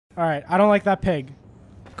All right, I don't like that pig.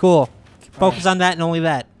 Cool. Focus on that and only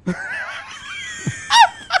that.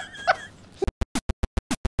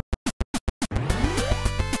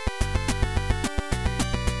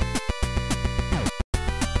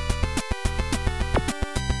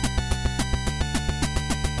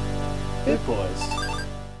 Bit Boys.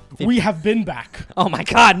 We have been back. Oh my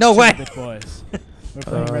God, no way. Bit Boys. We're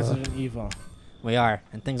playing Resident Evil. We are,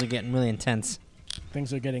 and things are getting really intense.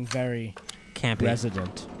 Things are getting very Campy.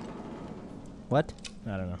 resident. What?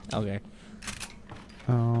 I don't know. Okay.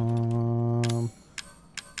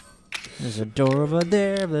 There's a door over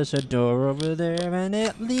there, there's a door over there, and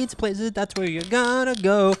it leads places, that's where you're gonna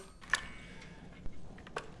go.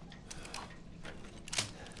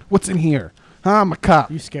 What's in here? I'm a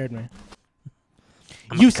cop. You scared me.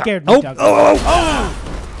 You scared me, Doug.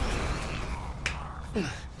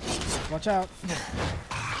 Watch out.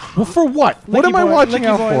 Well, for what? What am I watching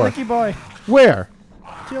out for? Licky boy. Where?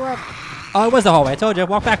 To your left. Oh, it was the hallway. I told you.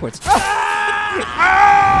 Walk backwards.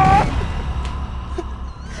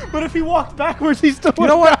 But if he walked backwards, he still. You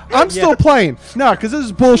know what? I'm still playing. No, because this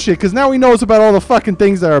is bullshit. Because now he knows about all the fucking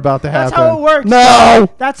things that are about to happen. That's how it works. No.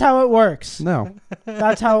 Doug. That's how it works. No.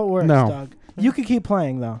 That's how it works, No. Doug. You can keep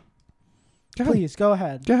playing though. Go ahead. Please go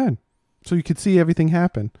ahead. Go ahead. So you could see everything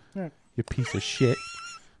happen. Right. You piece of shit.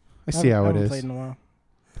 I see how it haven't is. played in a while.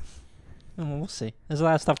 Well, we'll see. There's a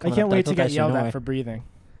lot of stuff I coming can't up. wait to Don't guys get yelled know at why. for breathing.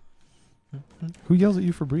 Who yells at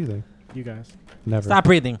you for breathing? You guys. Never. Stop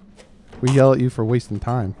breathing. We yell at you for wasting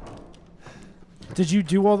time. Did you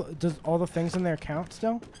do all? Does all the things in there count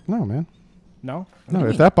still? No, man. No. No,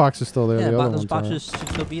 if that box is still there, Yeah, the other those ones boxes should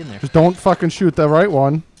still be in there. Just don't fucking shoot the right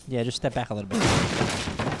one. Yeah, just step back a little bit.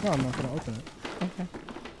 No, I'm not gonna open it. Okay.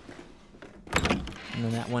 And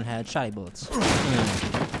then that one had shotty bullets.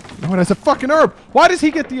 No, it has a fucking herb. Why does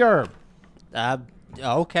he get the herb?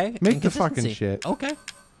 Okay. Make the fucking Inconsistency. shit. Okay.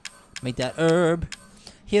 Make that herb.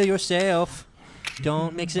 Heal yourself.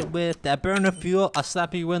 Don't mix it with that burner fuel. I'll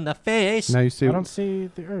slap you in the face. Now you see. I don't see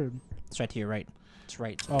the herb. It's right to your right. It's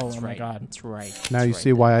right. Oh, it's oh my right. God. It's right. Now It's you right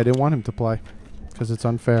see why I didn't want him to play. Because it's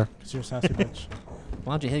unfair. Cause you're a sassy bitch.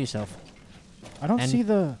 Why don't you heal yourself? I don't And- see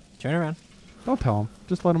the. Turn around. Don't tell him.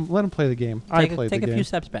 Just let him play the game. I played Take the a game. few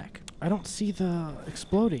steps back. I don't see the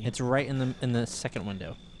exploding. It's right in the second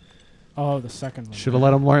window. Oh, the second one. Should have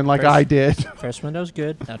let him learn like First- I did. First window's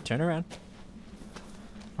good. Now turn around.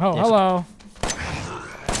 Oh, Yes. hello.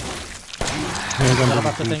 What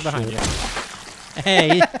about the thing behind you?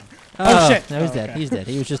 Hey. Oh, shit. No, he's Oh, dead. okay. He's dead.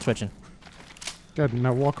 He was just twitching. Good.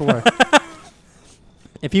 Now walk away.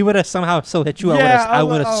 If he would have somehow still hit you, Yeah, I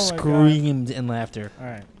would have oh my God. screamed in laughter. All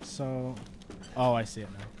right. So. Oh, I see it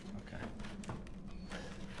now. Okay.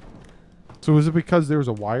 So was it because there was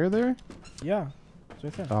a wire there? Yeah. It's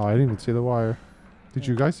right there. Oh, I didn't even see the wire. Did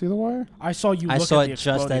you guys see the wire? I saw you. I look saw at the it just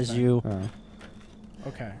exploding as thing. you. Oh.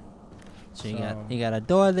 Okay. So you got a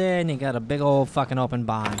door there, and you got a big old fucking open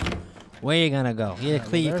barn. Where you gonna go? You there's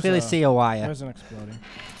clearly a- see a wire. There's an exploding.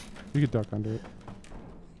 You could duck under it.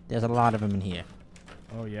 There's a lot of them in here.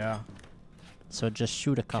 Oh yeah. So just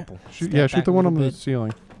shoot a couple. Shoot, Step yeah, back shoot the a one little on the bit,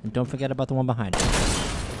 ceiling. and don't forget about the one behind you.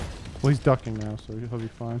 Well, he's ducking now, so he'll be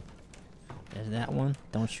fine. There's that one.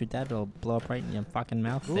 Don't shoot that. It'll blow up right in your fucking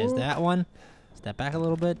mouth. There's Ooh. that one. Step back a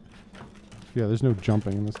little bit. Yeah, there's no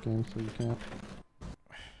jumping in this game, so you can't.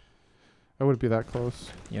 I wouldn't be that close.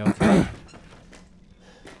 You okay?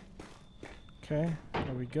 Okay.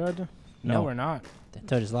 Are we good? No. No, we're not. I told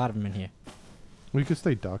you there's a lot of them in here. We could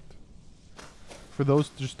stay ducked. For those,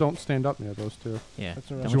 just don't stand up near those two. Yeah.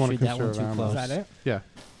 That's all Don't right. You wanna shoot that one conserve too ammo. close. Is that it? Yeah,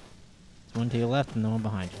 There's one to your left and the one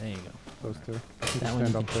behind you. There you go. those two. You can That one you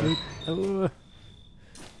stand can up there.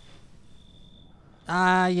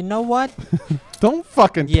 shoot. You know what? Don't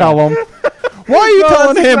fucking Yeah. tell him. Why are you No,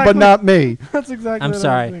 telling that's him but exactly- not me? That's exactly. I'm what I was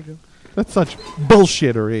sorry. thinking. That's such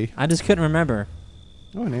bullshittery. I just couldn't remember.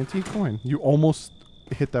 Oh, an antique coin. You almost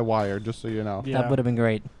hit that wire, just so you know. Yeah. That would have been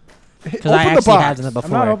great. Hey, Because I open the actually box. had them I'm before.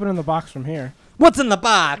 not opening the box from here. What's in the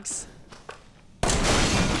box?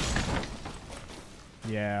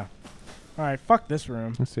 Yeah. All right. Fuck this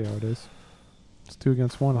room. Let's see how it is. It's 2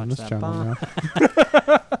 against 1 on Watch this that channel bomb.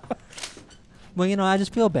 now. Well, you know, I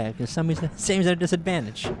just feel bad because Sami's at a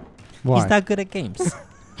disadvantage. Why? He's not good at games.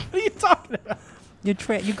 What are you talking about? you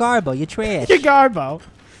garbo. You trash. You garbo. All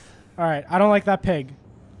right. I don't like that pig.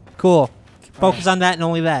 Cool. Focus on that and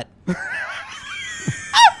only that.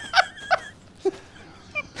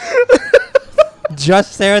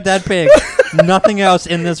 Just stare at that pig. Nothing else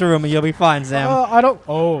in this room, and you'll be fine, Sam. I don't.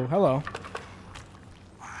 Oh, hello.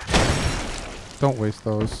 Don't waste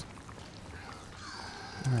those.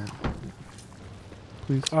 Alright.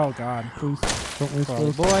 Please, Oh God. please, don't waste Crawly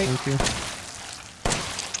those. boy. Thank you.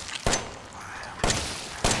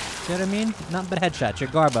 See what I mean? Nothing but headshots. You're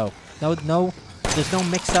Garbo. No, there's no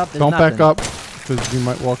mix-up. There's Don't nothing. back up, because you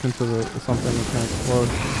might walk into something that can explode.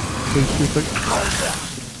 Please shoot the...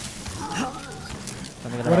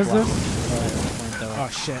 What is this? Oh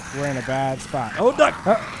shit, we're in a bad spot. Oh, duck!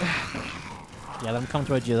 Yeah, let them come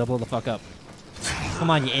towards you. They'll blow the fuck up. Come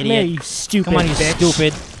on, you idiot. You stupid Come on, you bitch.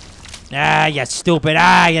 stupid. Ah, you stupid.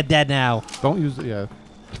 Ah, you're dead now. Don't use it, yeah.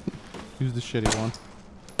 Use the shitty one.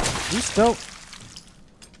 You still...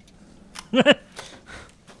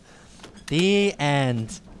 The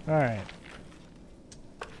end. Alright.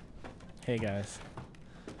 Hey guys.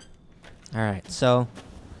 Alright, so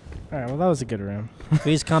Alright, well that was a good room.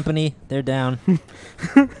 Three's Company, they're down.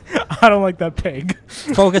 I don't like that pig.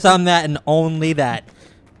 Focus on that and only that.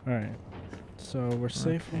 Alright. So we're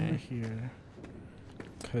safe over here.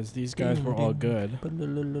 Because these guys were all good.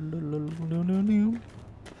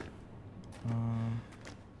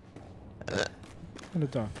 And a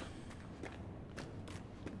duck.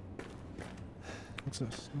 What's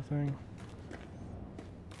this? Nothing.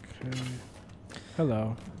 Okay.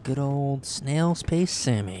 Hello. Good old snail space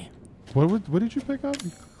Sammy. What did you pick up?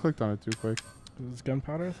 You clicked on it too quick. Is this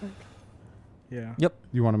gunpowder, I think? Yeah. Yep.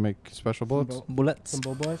 You want to make special bullets? Bullets. Some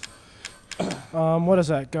bull boys. What is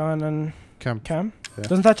that? Gun and Chem. chem? Yeah.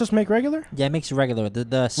 Doesn't that just make regular? Yeah, it makes it regular.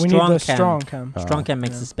 The We strong need the chem. strong chem. Strong chem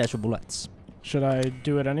makes Yeah. the special bullets. Should I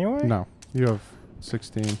do it anyway? No. You have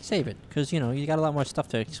 16. Save it, because, you know, you got a lot more stuff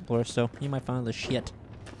to explore, so you might find the shit.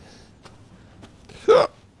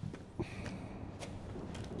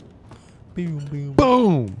 Boom, boom.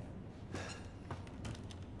 Boom!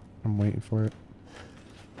 I'm waiting for it.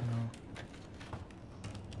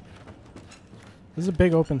 This is a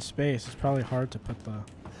big open space. It's probably hard to put the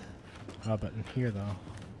button here, though.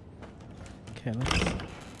 Okay, let's...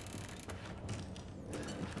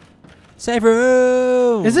 Save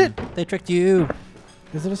room! Is it? They tricked you.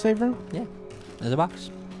 Is it a save room? Yeah. There's a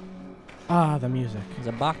box. Ah, the music. There's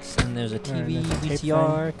a box, and there's a TV, there's a tape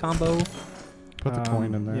VCR combo. Put the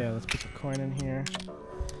coin in there. Yeah, let's put the coin in here.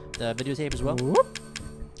 The videotape as well. Whoop.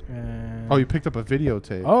 And Oh, you picked up a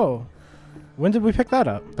videotape. Oh. When did we pick that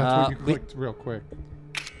up? That's what you we- clicked real quick.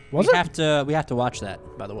 Was we it? have to watch that,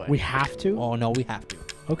 by the way. We have to? Oh no, we have to.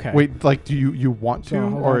 Okay. Wait, like, do you want to, So,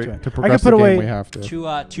 hold or on to it. to I progress could the put game away- we have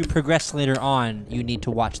to? To progress later on, you need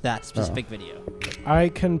to watch that specific video. I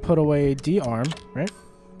can put away D-arm, right?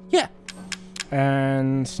 Yeah.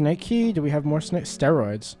 And snake key. Do we have more snake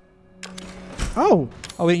steroids? Oh.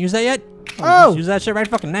 Oh, we didn't use that yet? Oh. Let's use that shit right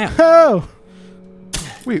fucking now. Oh.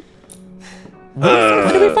 Wait,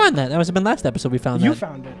 When did we find that? That must have been last episode we found You that.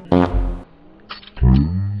 found it.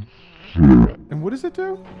 and what does it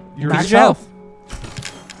do? Max health.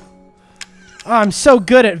 Oh, I'm so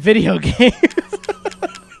good at video games.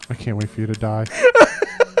 I can't wait for you to die.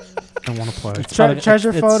 I want to play. Treasure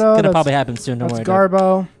it's photo. gonna that's- probably happen soon. Don't That's worry.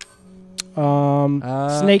 Garbo.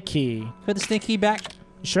 Snake key. Put the snake key back.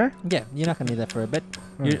 You sure? Yeah, you're not gonna need that for a bit.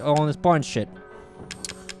 Right. You're all in this barn shit.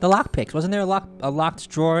 The lock picks. Wasn't there a locked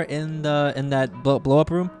drawer in that blow up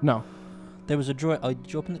room? No. There was a drawer. Oh,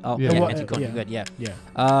 did you open it? Oh, Yeah. yeah. Well, It's good. yeah. You're good. Yeah.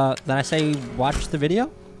 Yeah. Then I say watch the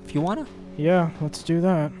video if you wanna. Yeah, let's do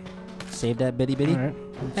that. Save that bitty bitty. All right.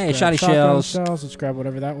 Let's Hey, grab shoddy shotgun shells. Let's grab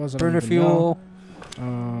whatever that was. I don't Burner even fuel.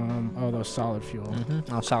 know. Oh, that was solid fuel.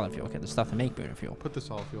 Oh, solid fuel. Okay, the stuff to make burner fuel. Put the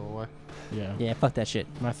solid fuel away. Yeah. Yeah, fuck that shit.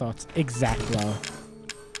 My thoughts. Exactly.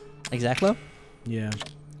 Exactly. Yeah.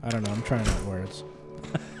 I don't know. I'm trying out words.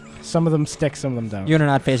 Some of them stick, some of them don't. You're in an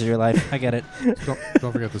odd phase of your life. I get it.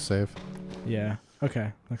 Don't forget to save. Yeah.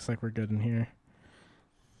 Okay. Looks like we're good in here.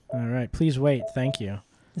 All right. Please wait. Thank you.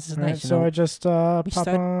 This is All right, nice. You so know, I just pop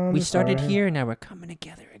on. we this started side here, now we're coming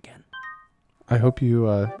together again. I hope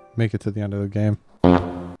you make it to the end of the game.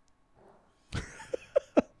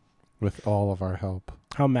 With all of our help.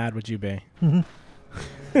 How mad would you be? I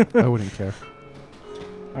wouldn't care.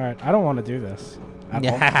 All right. I don't want to do this. At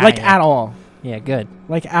Yeah, all. Like yeah. at all. Yeah, good.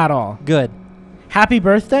 Like at all. Good. Happy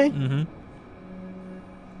birthday. Mm-hmm.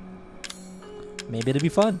 Maybe it'll be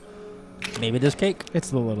fun. Maybe there's cake. It's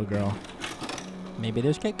the little girl. Maybe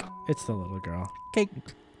there's cake. It's the little girl. Cake.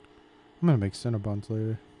 I'm gonna make Cinnabons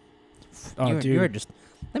later. Oh, you're, dude. you're just.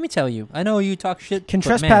 Let me tell you. I know you talk shit. Can but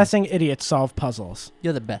man, trespassing idiots solve puzzles?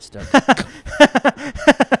 you're the best. Doug.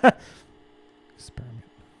 Experiment.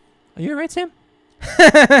 Are you alright, Sam?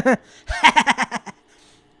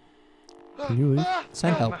 Can you leave?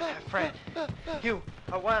 Send help. My friend, you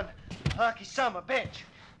are one lucky son of a bitch.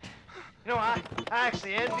 You know, I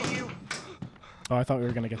actually envy you. Oh, I thought we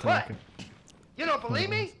were gonna get to What? that. You don't believe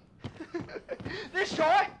me? This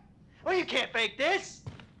short? Well, you can't fake this.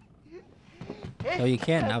 Oh, you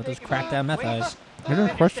can now with those cracked out meth eyes. I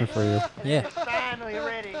got a question for you. Yeah. Finally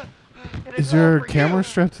ready. And Is it's all there a for camera you.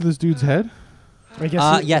 strapped to this dude's head? I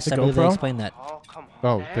guess Yes, the I believe they GoPro? explained that. Oh, come on.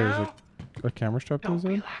 Oh, now. there's a camera strapped to Don't his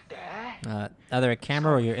be head? like that. Either a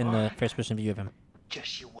camera or you're in the first-person view of him.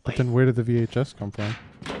 Just you wait. But then where did the VHS come from?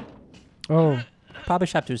 Oh. Probably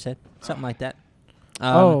strapped to his head, something like that.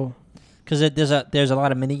 Oh. Because there's a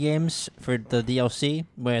lot of mini games for the DLC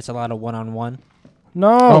where it's a lot of one-on-one.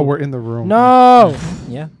 No. Oh, we're in the room. No.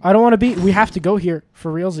 Yeah. I don't want to be. We have to go here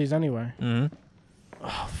for realsies anyway. Mm-hmm.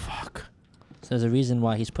 Oh, fuck. So there's a reason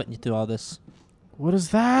why he's putting you through all this. What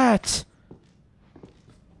is that?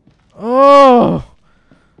 Oh.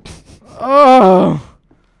 Oh.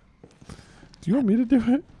 Do you want me to do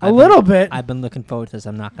it? A little bit. I've been looking forward to this.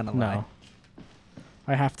 I'm not gonna lie. No.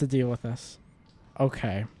 I have to deal with this.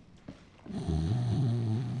 Okay.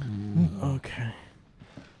 Okay.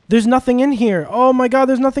 There's nothing in here. Oh my god,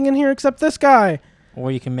 there's nothing in here except this guy.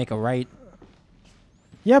 Or you can make a right.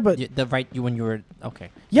 Yeah, but The right you when you were okay.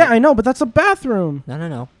 yeah, I know, but that's a bathroom.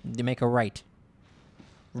 No. You make a right.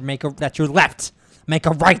 That's your left. Make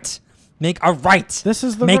a right. Make a right. This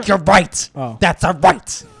is the Make your right. Oh. That's a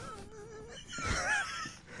right.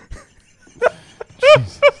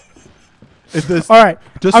 Is this, All right.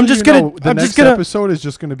 just I'm so just you gonna- know, the I'm next just gonna- episode is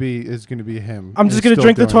just gonna be him. I'm just He's going to still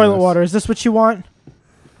drink the doing toilet this. water. Is this what you want?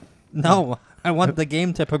 No, I want the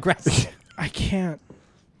game to progress. I can't.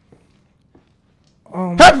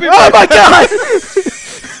 Oh my god!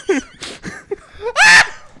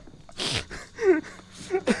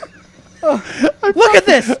 Look at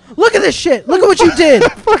this! Look at this shit! Look at what you did! I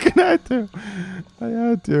fucking had to. I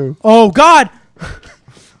had to. Oh god!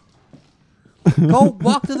 Go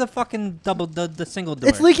walk to the fucking the single door.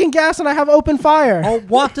 It's leaking gas and I have open fire. Oh,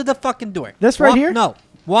 walk to the fucking door. This right Walk- here? No,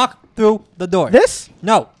 walk through the door. This?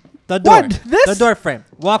 No, the door. What? This? The door frame.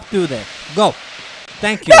 Walk through there. Go.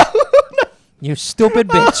 Thank you. You stupid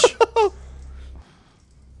bitch.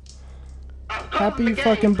 Happy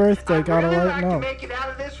fucking birthday, gotta I'd really let it like to know. make it out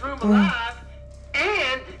of this room alive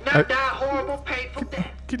and not die a horrible, painful death.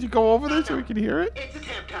 Can you go over there so we can hear it? It's a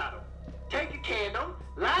temp title. Take a candle,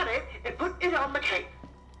 light it, and put it on the cake.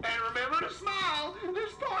 And remember to smile.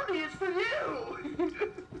 This party is for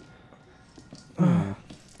you.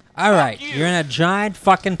 All right, you're in a giant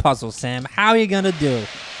fucking puzzle, Sam. How are you gonna do?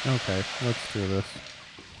 Okay, let's do this.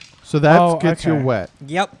 So that Oh, gets you okay. wet.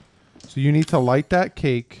 Yep. So you need to light that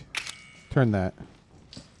cake. Turn that.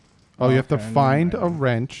 Oh, you have to Okay, and find then a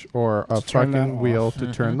wrench or a Let's turn that fucking wheel off.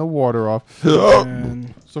 to turn the water off.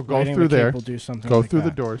 And So go lighting through the there. cake will do something Go like through the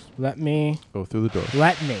that. doors. Let me, Go through the door.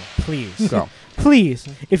 please. Go. Please,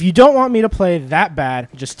 if you don't want me to play that bad,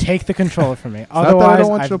 just take the controller from me. not that I Otherwise, don't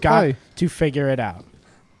want you I've to got play. to figure it out.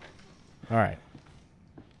 All right.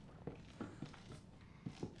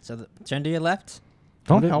 So turn to your left.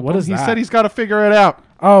 Don't What i- help what him. is He that? said he's got to figure it out.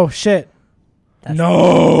 Oh shit! That's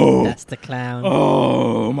No! That's the clown.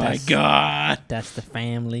 Oh my That's- god! That's the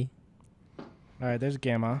family. All right, there's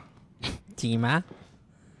Gamma. Tima. All right.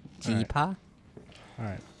 Jeepa. All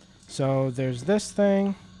right. So there's this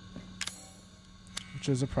thing, which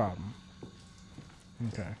is a problem.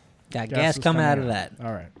 Okay. Got Gas gas is coming out of coming that.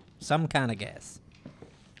 All right. Some kind of gas.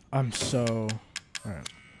 I'm so. All right.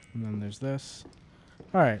 And then there's this.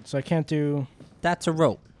 All right. So I can't do. That's a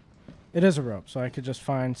rope. It is a rope, so I could just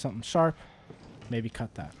find something sharp. Maybe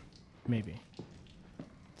cut that. Maybe.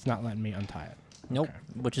 It's not letting me untie it. Nope. Okay.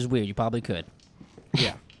 Which is weird. You probably could.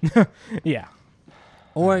 Yeah. Yeah.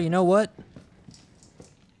 Or you know what?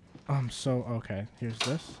 So okay. Here's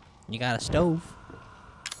this. You got a stove.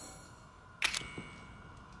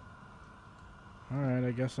 All right.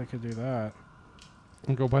 I guess I could do that.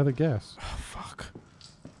 And go buy the gas. Oh fuck.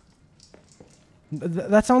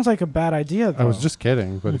 That sounds like a bad idea, though. I was just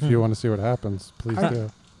kidding, but if you want to see what happens, please do.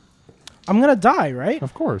 I'm gonna die, right?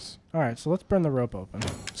 Of course. All right. So let's burn the rope open.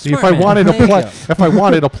 See, if Smart I man. wanted to There you play, go. if I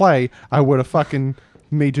wanted to play, I would have fucking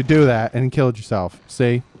made you do that and killed yourself.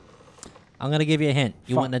 See? I'm gonna give you a hint.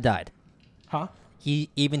 You Fuck. wouldn't have died. Huh? He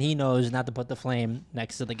knows not to put the flame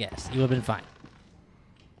next to the gas. You would have been fine.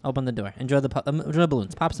 Open the door. Enjoy the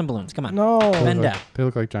balloons. Pop some balloons. Come on. No. Bend down. They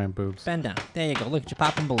look like giant boobs. Bend down. There you go. Look at you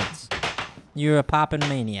popping balloons. You're a popping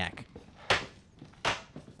maniac.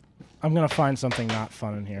 I'm gonna find something not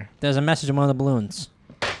fun in here. There's a message on one of the balloons.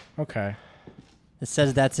 Okay. It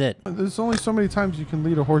says that's it. There's only so many times you can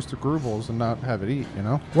lead a horse to Grubbles and not have it eat, you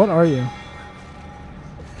know? What are you?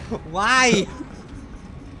 Why?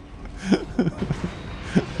 I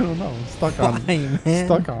don't know. I'm stuck on Why, man?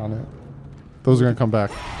 stuck on it. Those are gonna come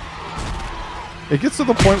back. It gets to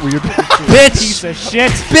the point where you're Bitch! of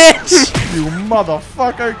shit. Bitch! you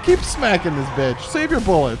motherfucker. Keep smacking this bitch. Save your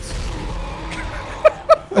bullets.